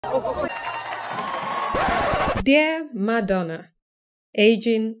Dear Madonna,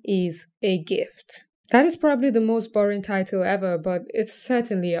 aging is a gift. That is probably the most boring title ever, but it's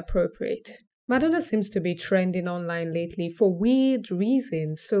certainly appropriate. Madonna seems to be trending online lately for weird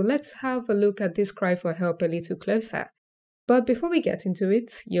reasons, so let's have a look at this cry for help a little closer. But before we get into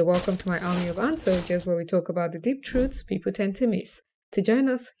it, you're welcome to my Army of Answers, where we talk about the deep truths people tend to miss. To join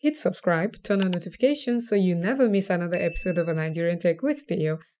us, hit subscribe, turn on notifications so you never miss another episode of a Nigerian Tech with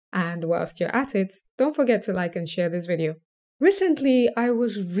Theo. And whilst you're at it, don't forget to like and share this video. Recently, I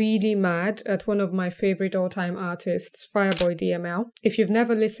was really mad at one of my favorite all-time artists, Fireboy DML. If you've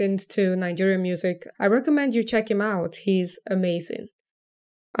never listened to Nigerian music, I recommend you check him out. He's amazing.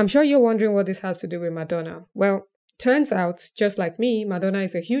 I'm sure you're wondering what this has to do with Madonna. Well, turns out, just like me, Madonna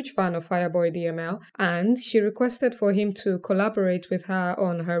is a huge fan of Fireboy DML, and she requested for him to collaborate with her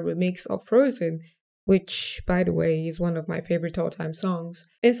on her remix of Frozen, which, by the way, is one of my favorite all-time songs.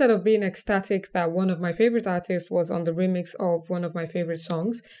 Instead of being ecstatic that one of my favorite artists was on the remix of one of my favorite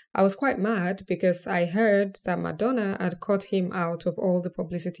songs, I was quite mad because I heard that Madonna had cut him out of all the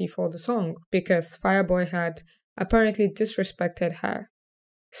publicity for the song because Fireboy had apparently disrespected her.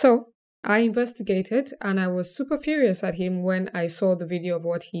 So, I investigated and I was super furious at him when I saw the video of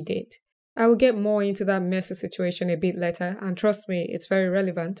what he did. I will get more into that messy situation a bit later, and trust me, it's very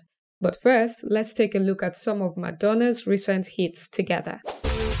relevant. But first, let's take a look at some of Madonna's recent hits together.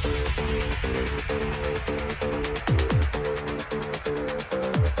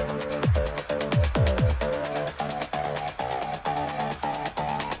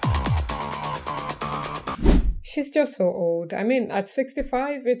 She's just so old. I mean, at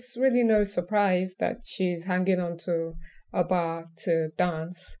 65, it's really no surprise that she's hanging onto a bar to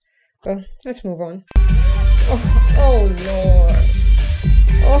dance. But let's move on. Oh Lord.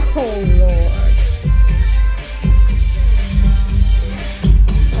 Oh Lord.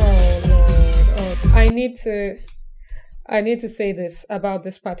 Oh Lord. Oh, I need to say this about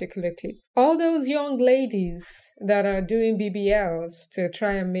this particular clip. All those young ladies that are doing BBLs to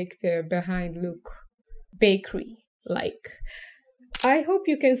try and make their behind look bakery-like, I hope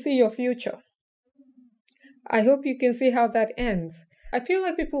you can see your future. I hope you can see how that ends. I feel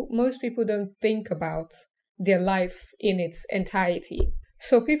like most people don't think about their life in its entirety.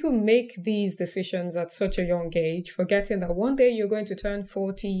 So people make these decisions at such a young age, forgetting that one day you're going to turn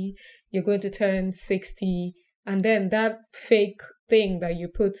 40, you're going to turn 60, and then that fake thing that you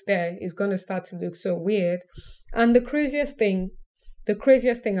put there is going to start to look so weird. And the craziest thing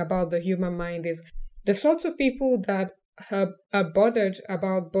about the human mind is the sorts of people that are bothered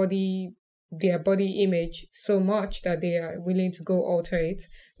about their body image so much that they are willing to go alter it,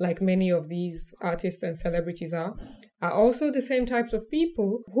 like many of these artists and celebrities are also the same types of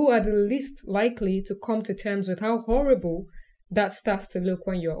people who are the least likely to come to terms with how horrible that starts to look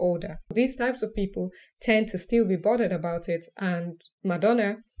when you're older. These types of people tend to still be bothered about it, and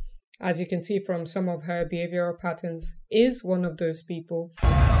Madonna, as you can see from some of her behavioral patterns, is one of those people.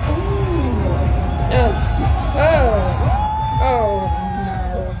 Oh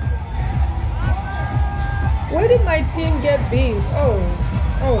no. Where did my team get these? Oh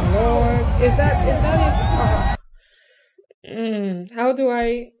Lord. Is that it? How do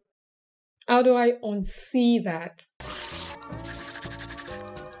I unsee that?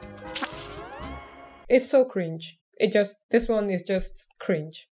 It's so cringe. This one is just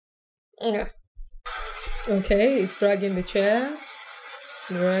cringe. Okay, he's dragging the chair.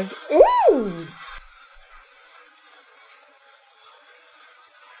 Ooh!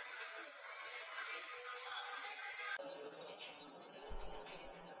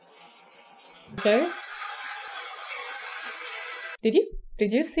 Okay. Did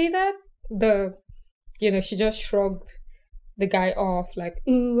you see that? She just shrugged the guy off like,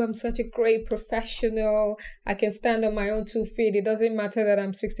 ooh, I'm such a great professional. I can stand on my own 2 feet. It doesn't matter that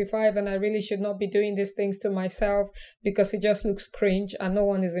I'm 65 and I really should not be doing these things to myself because it just looks cringe and no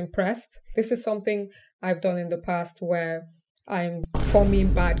one is impressed. This is something I've done in the past where I'm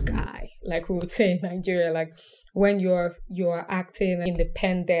forming bad guy, like we would say in Nigeria, like when you're acting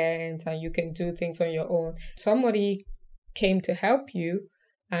independent and you can do things on your own. Somebody came to help you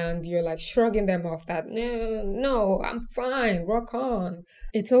and you're like shrugging them off that, no, I'm fine, rock on.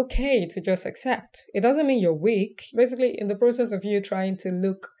 It's okay to just accept. It doesn't mean you're weak. Basically, in the process of you trying to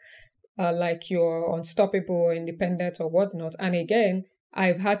look like you're unstoppable or independent or whatnot. And again,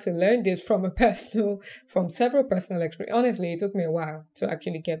 I've had to learn this from several personal experiences. Honestly, it took me a while to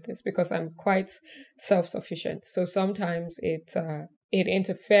actually get this because I'm quite self-sufficient. So sometimes it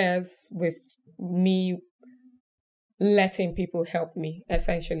interferes with me letting people help me,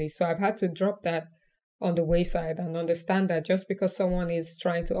 essentially. So I've had to drop that on the wayside and understand that just because someone is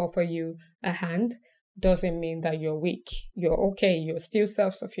trying to offer you a hand doesn't mean that you're weak. You're okay. You're still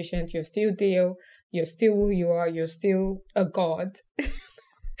self-sufficient. You're still Deo. You're still who you are. You're still a god.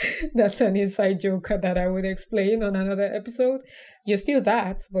 That's an inside joke that I would explain on another episode. You're still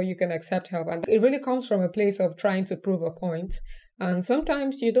that, but you can accept help. And it really comes from a place of trying to prove a point. And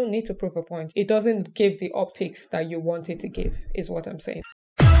sometimes you don't need to prove a point. It doesn't give the optics that you want it to give, is what I'm saying.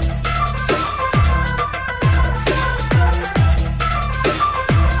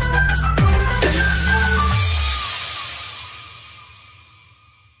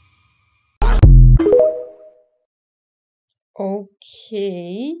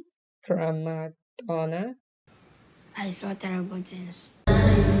 Okay, Grandma Donna. I saw terrible things.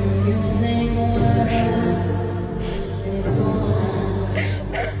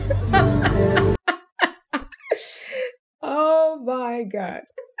 Oh my God.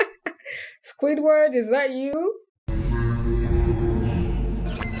 Squidward, is that you?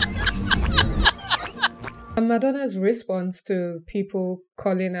 And Madonna's response to people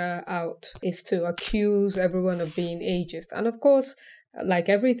calling her out is to accuse everyone of being ageist. And of course, like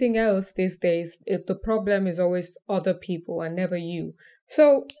everything else these days, the problem is always other people and never you.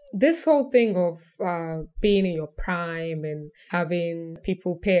 So this whole thing of being in your prime and having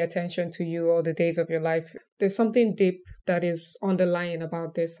people pay attention to you all the days of your life, there's something deep that is underlying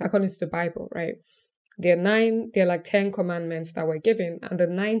about this, according to the Bible, right? There are like 10 commandments that were given, and the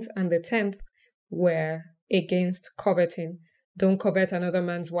 9th and the 10th were against coveting. Don't covet another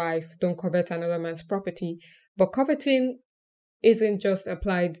man's wife. Don't covet another man's property. But coveting isn't just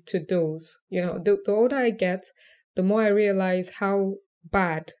applied to those. You know, the older I get, the more I realize how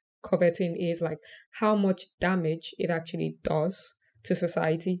bad coveting is, like how much damage it actually does to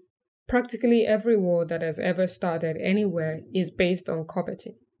society. Practically every war that has ever started anywhere is based on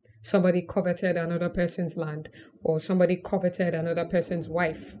coveting. Somebody coveted another person's land, or somebody coveted another person's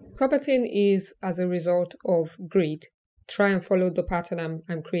wife. Coveting is as a result of greed. Try and follow the pattern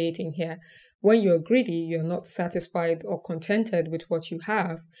I'm creating here. When you're greedy, you're not satisfied or contented with what you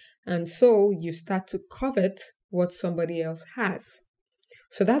have, and so you start to covet what somebody else has.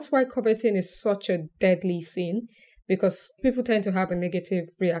 So that's why coveting is such a deadly sin, because people tend to have a negative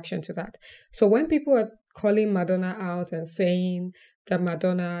reaction to that. So when people are calling Madonna out and saying that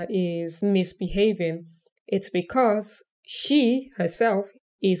Madonna is misbehaving, it's because she herself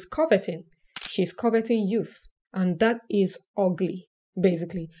is coveting. She's coveting youth, and that is ugly,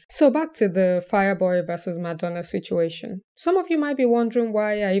 basically. So back to the Fireboy versus Madonna situation. Some of you might be wondering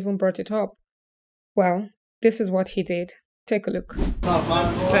why I even brought it up. Well, this is what he did. Take a look.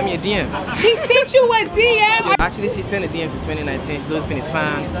 She sent me a DM. She sent you a DM? Actually, she sent a DM since 2019. She's always been a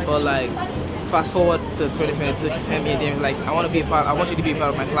fan, but like, fast forward to 2022, she sent me a DM like, I want you to be part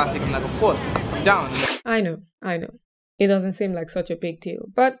of my classic. I'm like, of course, I'm down. I know. It doesn't seem like such a big deal.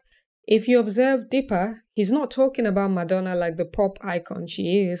 But if you observe deeper, he's not talking about Madonna like the pop icon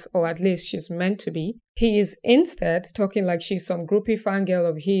she is, or at least she's meant to be. He is instead talking like she's some groupie fangirl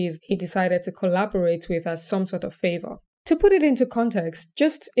of his he decided to collaborate with as some sort of favor. To put it into context,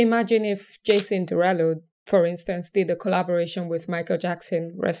 just imagine if Jason Derulo, for instance, did a collaboration with Michael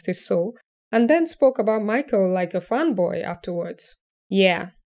Jackson, rest his soul, and then spoke about Michael like a fanboy afterwards.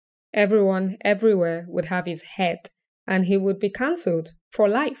 Yeah, everyone everywhere would have his head, and he would be cancelled for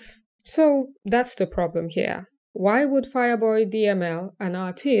life. So that's the problem here. Why would Fireboy DML, an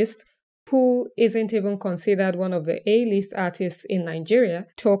artist who isn't even considered one of the A-list artists in Nigeria,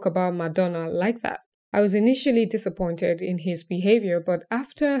 talk about Madonna like that? I was initially disappointed in his behavior, but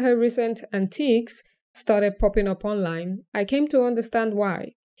after her recent antiques started popping up online, I came to understand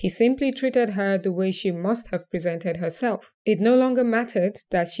why. He simply treated her the way she must have presented herself. It no longer mattered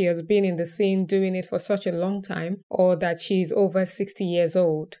that she has been in the scene doing it for such a long time, or that she's over 60 years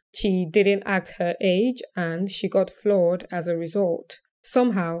old. She didn't act her age, and she got flawed as a result.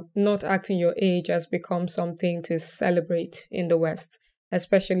 Somehow, not acting your age has become something to celebrate in the West,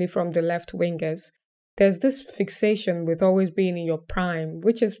 especially from the left-wingers. There's this fixation with always being in your prime,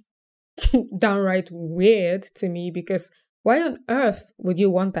 which is downright weird to me, because why on earth would you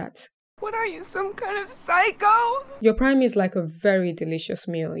want that? What are you, some kind of psycho? Your prime is like a very delicious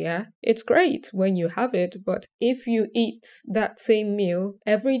meal, yeah? It's great when you have it, but if you eat that same meal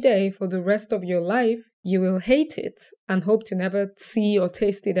every day for the rest of your life, you will hate it and hope to never see or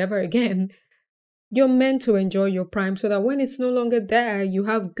taste it ever again. You're meant to enjoy your prime so that when it's no longer there, you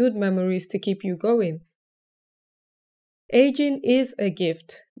have good memories to keep you going. Aging is a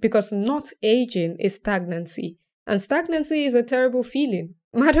gift, because not aging is stagnancy. And stagnancy is a terrible feeling.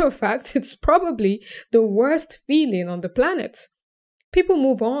 Matter of fact, it's probably the worst feeling on the planet. People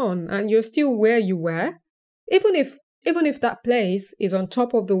move on and you're still where you were. Even if that place is on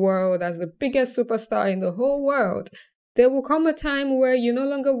top of the world as the biggest superstar in the whole world, there will come a time where you no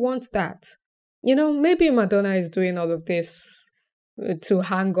longer want that. Maybe Madonna is doing all of this to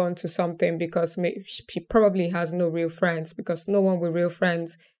hang on to something because she probably has no real friends, because no one with real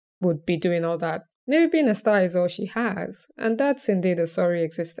friends would be doing all that. Maybe being a star is all she has, and that's indeed a sorry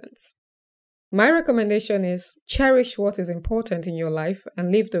existence. My recommendation is cherish what is important in your life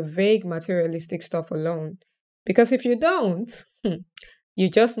and leave the vague materialistic stuff alone. Because if you don't, you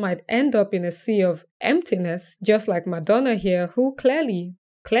just might end up in a sea of emptiness, just like Madonna here, who clearly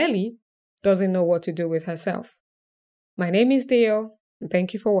doesn't know what to do with herself. My name is Dio, and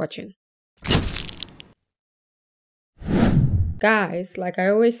thank you for watching. Guys, like I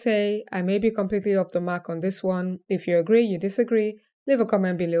always say, I may be completely off the mark on this one. If you agree, you disagree, leave a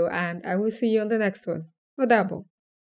comment below, and I will see you on the next one. Odabo.